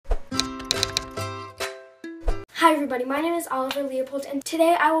Hi everybody, my name is Oliver Leopold, and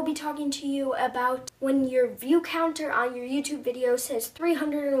today I will be talking to you about when your view counter on your YouTube video says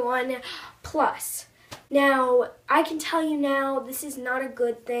 301 plus. Now, I can tell you now, this is not a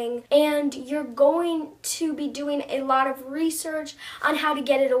good thing, and you're going to be doing a lot of research on how to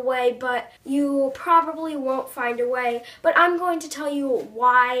get it away, but you probably won't find a way. But I'm going to tell you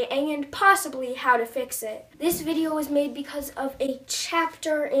why and possibly how to fix it. This video was made because of a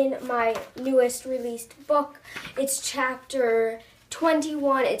chapter in my newest released book. It's chapter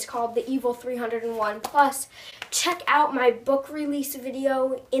 21. It's called The Evil 301 Plus. Check out my book release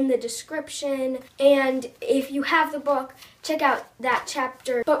video in the description, and if you have the book, check out that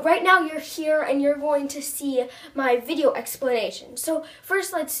chapter. But right now you're here and you're going to see my video explanation. So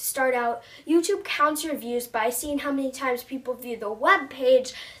first, let's start out. YouTube counts your views by seeing how many times people view the web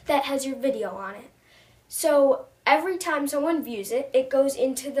page that has your video on it. So every time someone views it, it goes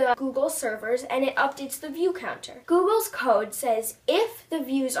into the Google servers and it updates the view counter. Google's code says if the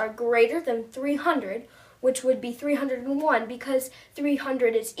views are greater than 300, which would be 301 because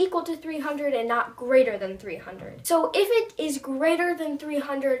 300 is equal to 300 and not greater than 300. So if it is greater than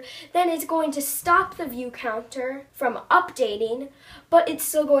 300, then it's going to stop the view counter from updating, but it's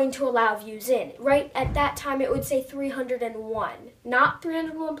still going to allow views in. Right at that time, it would say 301, not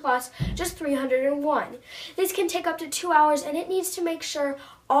 301 plus, just 301. This can take up to 2 hours, and it needs to make sure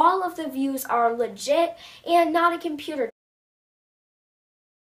all of the views are legit and not a computer.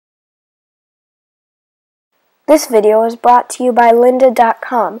 This video is brought to you by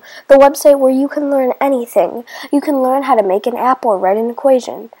Lynda.com, the website where you can learn anything. You can learn how to make an app or write an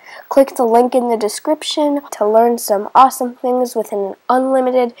equation. Click the link in the description to learn some awesome things with an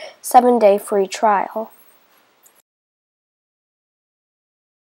unlimited 7-day free trial.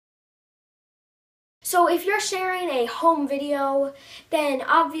 So if you're sharing a home video, then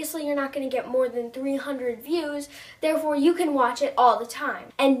obviously you're not going to get more than 300 views, therefore you can watch it all the time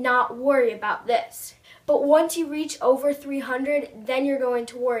and not worry about this. But once you reach over 300, then you're going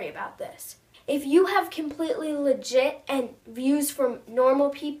to worry about this. If you have completely legit and views from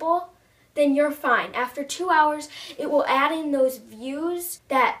normal people, then you're fine. After 2 hours, it will add in those views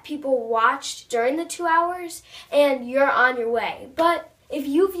that people watched during the 2 hours, and you're on your way. But if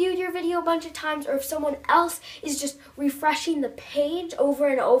you viewed your video a bunch of times, or if someone else is just refreshing the page over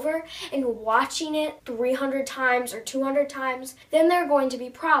and over and watching it 300 times or 200 times, then there are going to be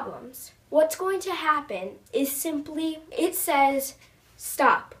problems. What's going to happen is simply, it says,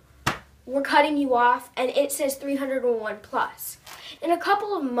 stop, we're cutting you off, and it says 301 plus. In a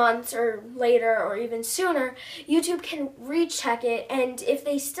couple of months or later or even sooner, YouTube can recheck it, and if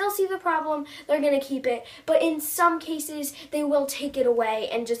they still see the problem, they're going to keep it. But in some cases, they will take it away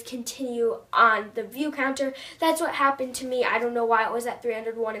and just continue on the view counter. That's what happened to me. I don't know why it was at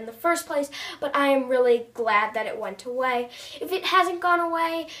 301 in the first place, but I am really glad that it went away. If it hasn't gone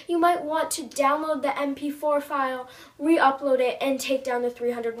away, you might want to download the MP4 file, re-upload it, and take down the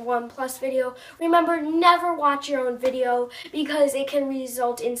 301 plus video. Remember, never watch your own video because it can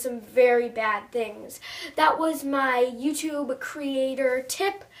result in some very bad things. That was my YouTube creator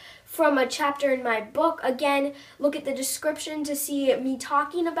tip from a chapter in my book. Again, look at the description to see me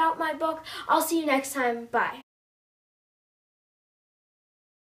talking about my book. I'll see you next time. Bye.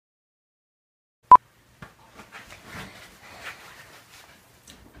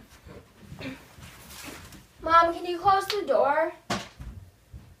 Mom, can you close the door?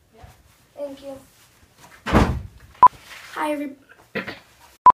 Yeah. Thank you. Hi, everybody.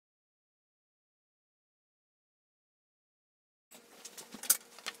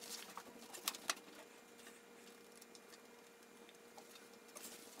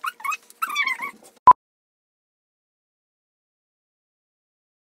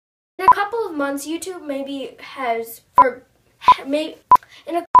 In a couple of months, YouTube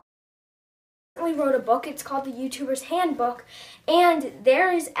we wrote a book. It's called The YouTuber's Handbook, and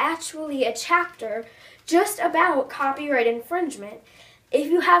there is actually a chapter just about copyright infringement. If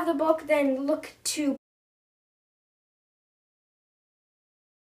you have the book, then look to